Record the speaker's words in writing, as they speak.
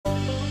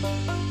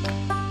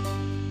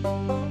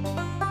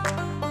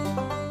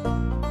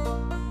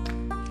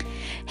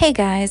Hey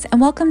guys,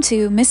 and welcome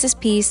to Mrs.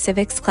 P's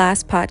Civics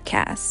Class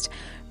Podcast,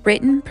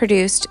 written,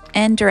 produced,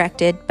 and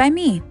directed by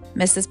me,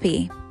 Mrs.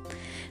 P.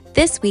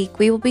 This week,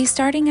 we will be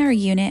starting our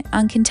unit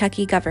on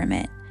Kentucky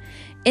government.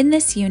 In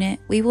this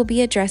unit, we will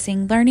be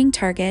addressing learning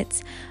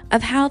targets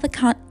of how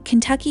the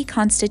Kentucky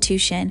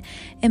Constitution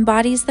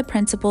embodies the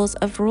principles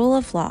of rule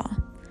of law,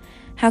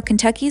 how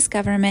Kentucky's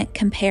government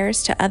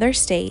compares to other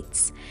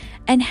states,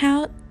 and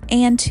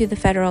to the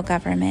federal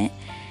government,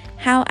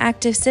 how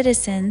active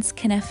citizens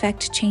can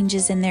affect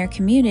changes in their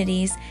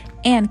communities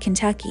and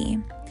Kentucky.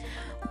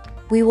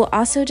 We will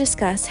also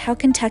discuss how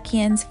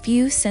Kentuckians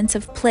view sense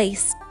of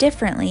place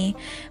differently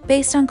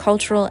based on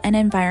cultural and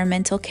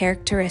environmental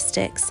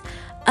characteristics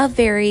of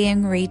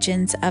varying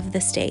regions of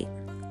the state.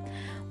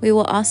 We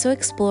will also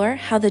explore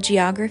how the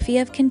geography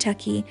of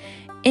Kentucky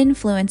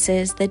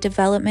influences the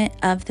development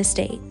of the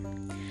state.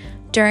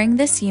 During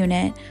this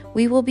unit,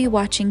 we will be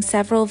watching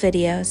several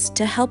videos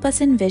to help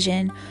us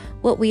envision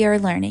what we are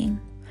learning.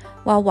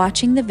 While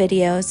watching the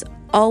videos,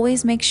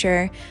 always make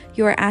sure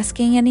you are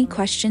asking any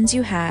questions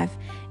you have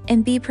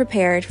and be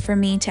prepared for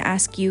me to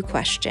ask you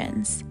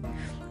questions.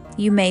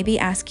 You may be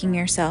asking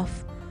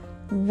yourself,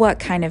 what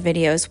kind of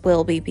videos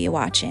will we be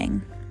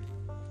watching?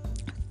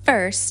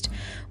 First,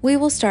 we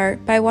will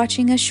start by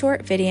watching a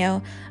short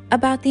video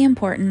about the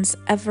importance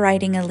of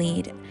writing a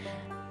lead.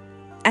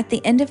 At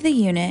the end of the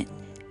unit,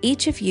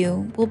 each of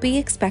you will be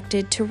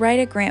expected to write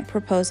a grant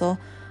proposal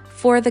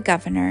for the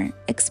governor,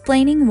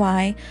 explaining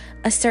why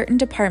a certain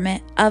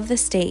department of the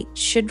state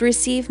should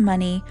receive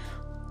money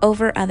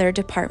over other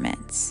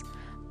departments.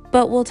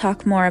 But we'll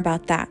talk more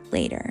about that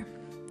later.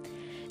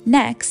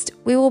 Next,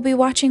 we will be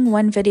watching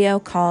one video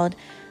called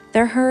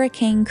The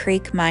Hurricane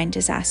Creek Mine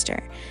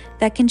Disaster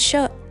that can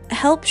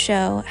help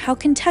show how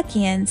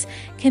Kentuckians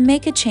can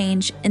make a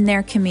change in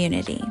their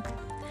community.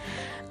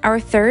 Our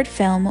third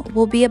film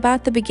will be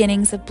about the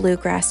beginnings of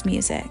bluegrass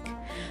music.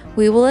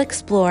 We will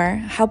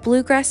explore how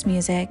bluegrass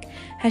music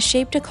has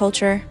shaped a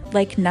culture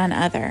like none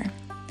other.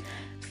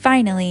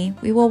 Finally,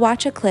 we will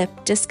watch a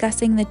clip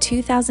discussing the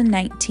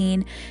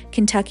 2019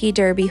 Kentucky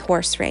Derby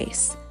horse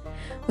race.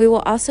 We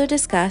will also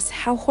discuss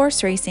how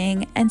horse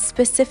racing, and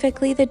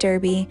specifically the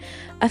Derby,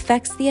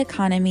 affects the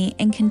economy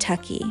in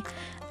Kentucky,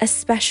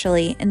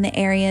 especially in the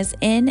areas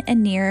in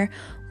and near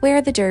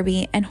where the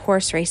Derby and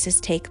horse races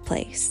take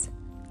place.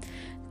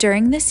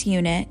 During this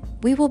unit,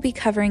 we will be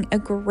covering a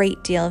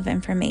great deal of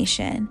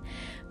information,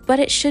 but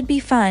it should be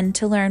fun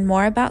to learn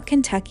more about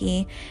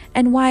Kentucky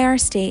and why our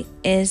state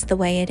is the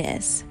way it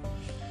is.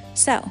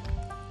 So,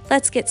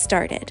 let's get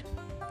started.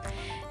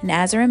 And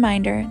as a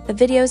reminder, the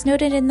videos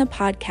noted in the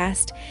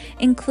podcast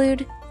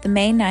include the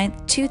May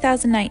 9th,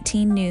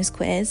 2019 news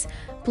quiz,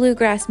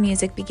 bluegrass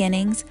music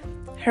beginnings,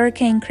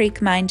 Hurricane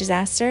Creek mine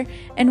disaster,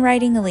 and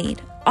writing a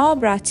lead, all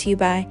brought to you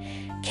by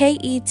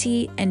KET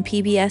and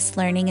PBS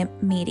Learning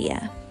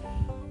Media.